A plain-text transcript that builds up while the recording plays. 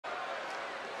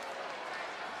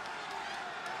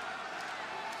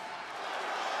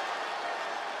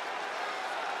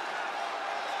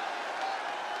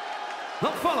The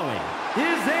following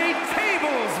is a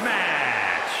tables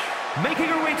match. Making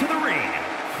her way to the ring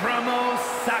from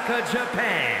Osaka,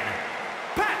 Japan,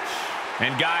 Patch.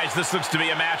 And guys, this looks to be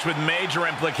a match with major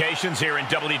implications here in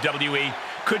WWE.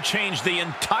 Could change the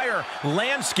entire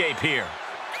landscape here.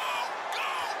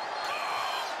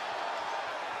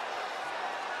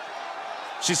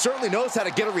 She certainly knows how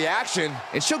to get a reaction,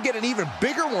 and she'll get an even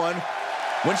bigger one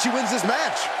when she wins this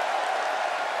match.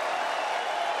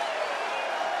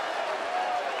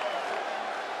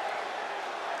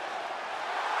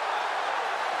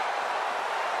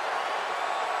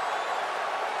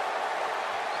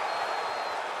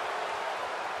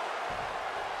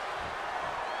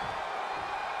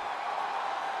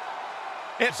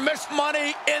 It's Miss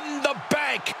Money in the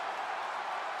Bank.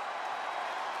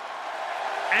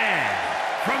 And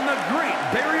from the Great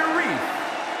Barrier Reef,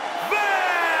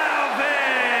 Velvet!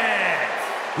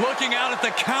 Looking out at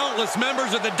the countless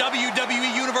members of the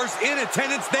WWE Universe in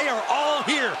attendance, they are all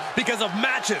here because of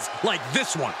matches like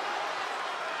this one.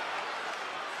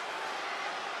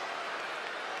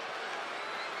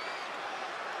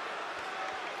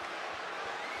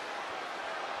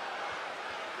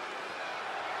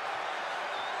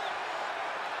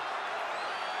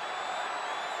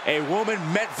 A woman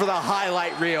meant for the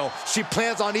highlight reel. She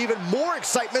plans on even more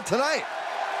excitement tonight.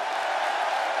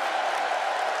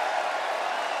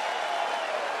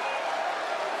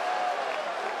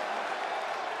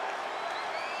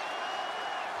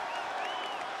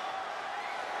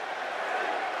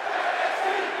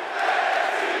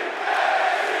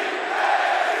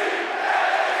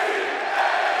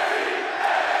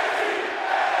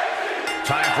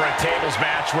 Time for a tables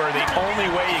match where the only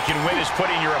way you can win is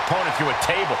putting your opponent through a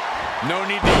table. No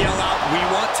need to yell out, "We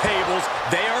want tables."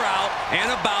 They are out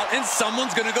and about, and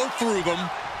someone's gonna go through them.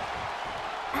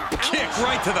 Kick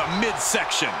right to the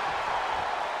midsection.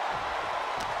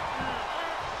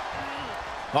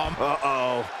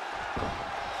 Uh-oh.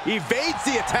 Evades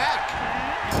the attack.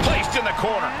 Placed in the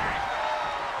corner.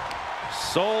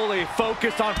 Solely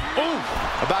focused on, ooh!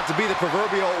 About to be the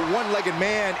proverbial one-legged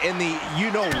man in the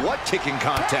you-know-what kicking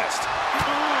contest.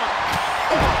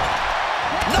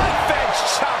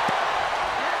 Knife-edge chop.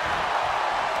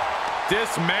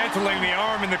 Dismantling the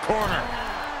arm in the corner.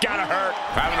 Gotta hurt.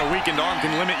 Having a weakened arm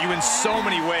can limit you in so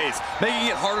many ways, making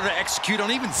it harder to execute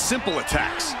on even simple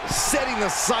attacks. Setting the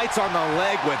sights on the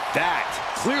leg with that.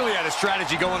 Clearly had a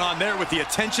strategy going on there with the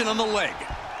attention on the leg.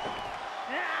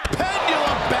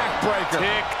 Pendulum backbreaker.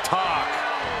 Tick-tock.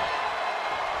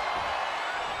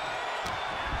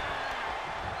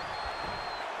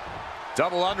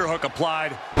 Double underhook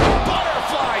applied.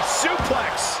 Butterfly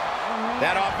suplex.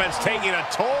 That offense taking a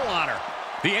toll on her.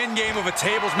 The end game of a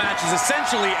tables match is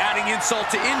essentially adding insult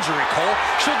to injury, Cole.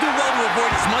 She'll do well to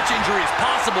avoid as much injury as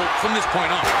possible from this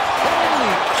point on.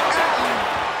 Holy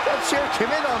cow! That chair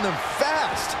came in on them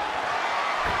fast.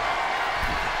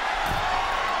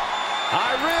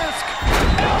 High risk.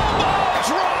 Elbow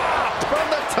drop from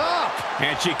the top.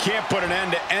 And she can't put an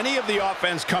end to any of the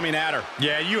offense coming at her.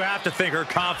 Yeah, you have to think her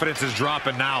confidence is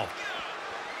dropping now.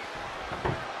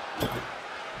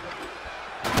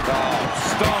 Oh,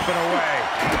 stomping away.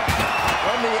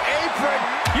 From the apron.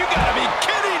 You gotta be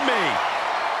kidding me!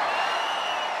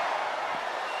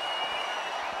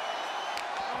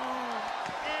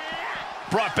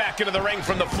 Brought back into the ring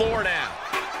from the floor now.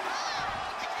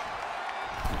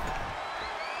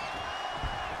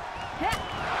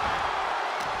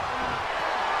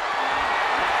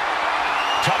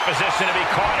 Tough position to be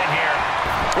caught in here.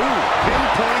 Ooh,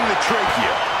 pinpointing the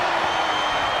trachea.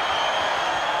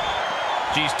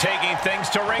 She's taking things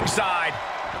to ringside.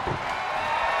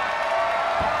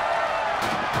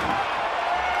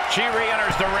 She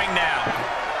re-enters the ring now.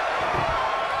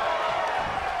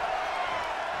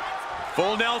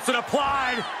 Full Nelson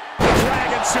applied.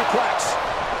 Dragon suplex.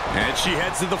 And she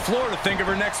heads to the floor to think of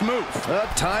her next move.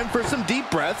 Time for some deep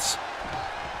breaths.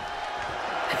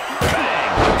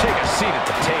 Bang! Take a seat at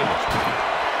the table.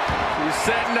 She's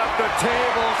setting up the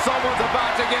table. Someone's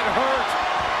about to get hurt.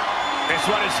 This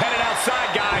one is headed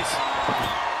outside, guys.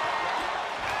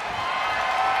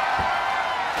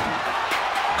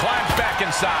 Climbs back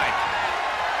inside.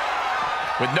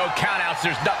 With no countouts,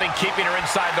 there's nothing keeping her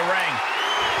inside the ring.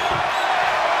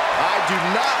 I do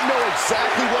not know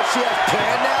exactly what she has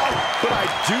planned now, but I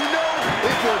do know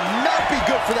it will not be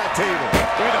good for that table.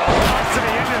 With a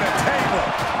velocity into the table.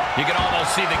 You can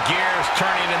almost see the gears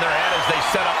turning in their head as they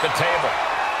set up the table.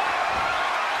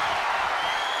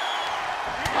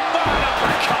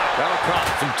 That'll crop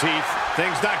some teeth.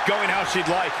 Things not going how she'd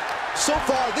like. So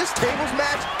far, this tables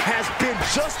match has been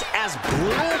just as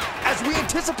brutal as we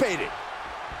anticipated.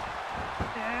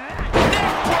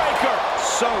 Neckbreaker!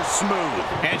 so smooth.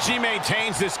 And she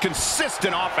maintains this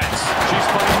consistent offense. She's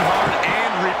fighting hard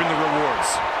and reaping the rewards.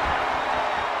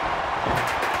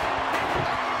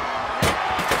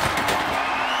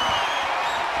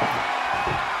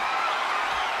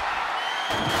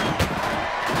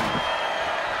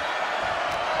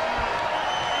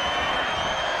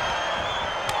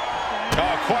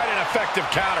 Oh, quite an effective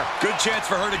counter. Good chance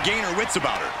for her to gain her wits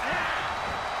about her.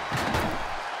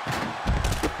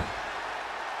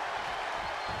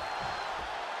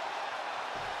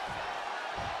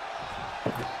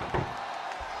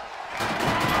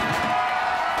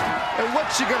 And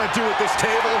what's she gonna do at this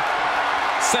table?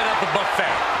 Set up a buffet.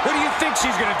 What do you think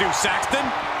she's gonna do, Saxton?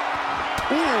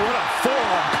 Ooh, what a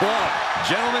forearm club.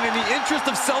 Gentlemen, in the interest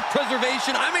of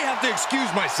self-preservation, I may have to excuse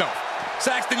myself.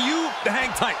 Saxton, you hang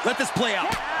tight. Let this play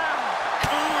out.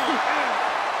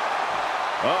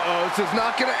 Uh-oh, this is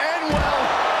not gonna end well.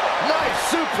 Nice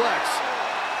suplex.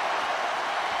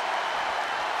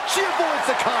 She avoids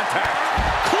the contact.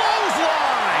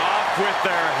 Clothesline. Off with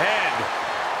their head.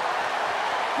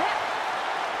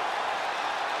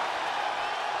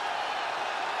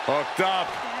 Hooked up.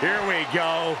 Here we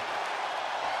go.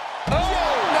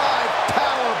 Jackknife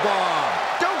powerbomb.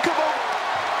 Don't come over.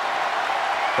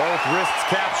 Both wrists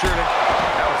captured.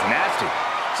 That was nasty.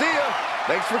 See ya.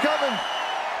 Thanks for coming.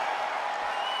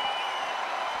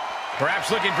 Perhaps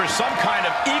looking for some kind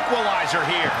of equalizer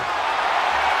here.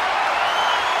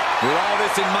 With all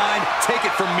this in mind, take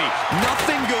it from me.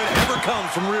 Nothing good ever comes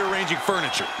from rearranging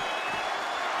furniture.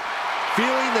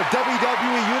 Feeling the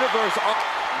WWE Universe.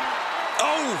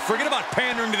 Oh, forget about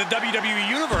pandering to the WWE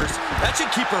Universe. That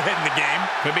should keep her head in the game.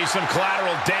 Could be some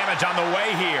collateral damage on the way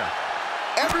here.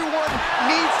 Everyone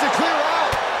needs to clear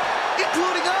out,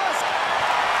 including us.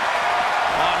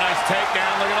 Oh, nice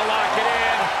takedown. They're going to lock it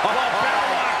in. Oh, bell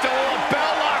lock. The little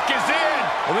bell lock is in.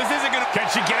 Well, this isn't going to... Can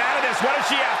she get out of this? What does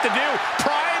she have to do?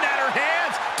 Prying at her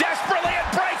hands. Desperately, it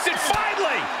breaks it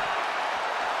finally.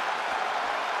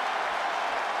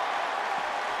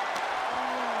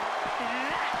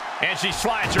 And she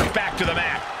slides her back to the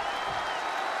mat.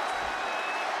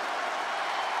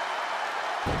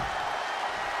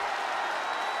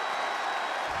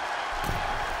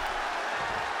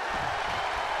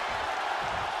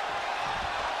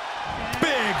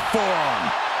 Big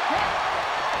forearm.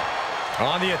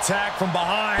 On the attack from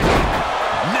behind.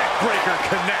 Neckbreaker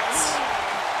connects.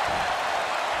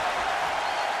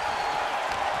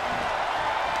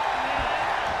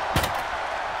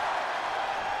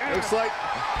 Looks like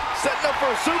setting up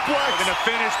for a suplex. Going to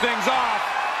finish things off.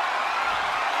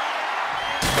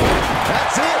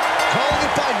 That's it. Calling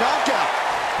it by knockout.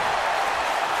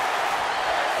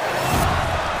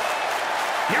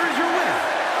 Here is your winner.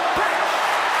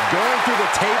 Going through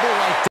the table like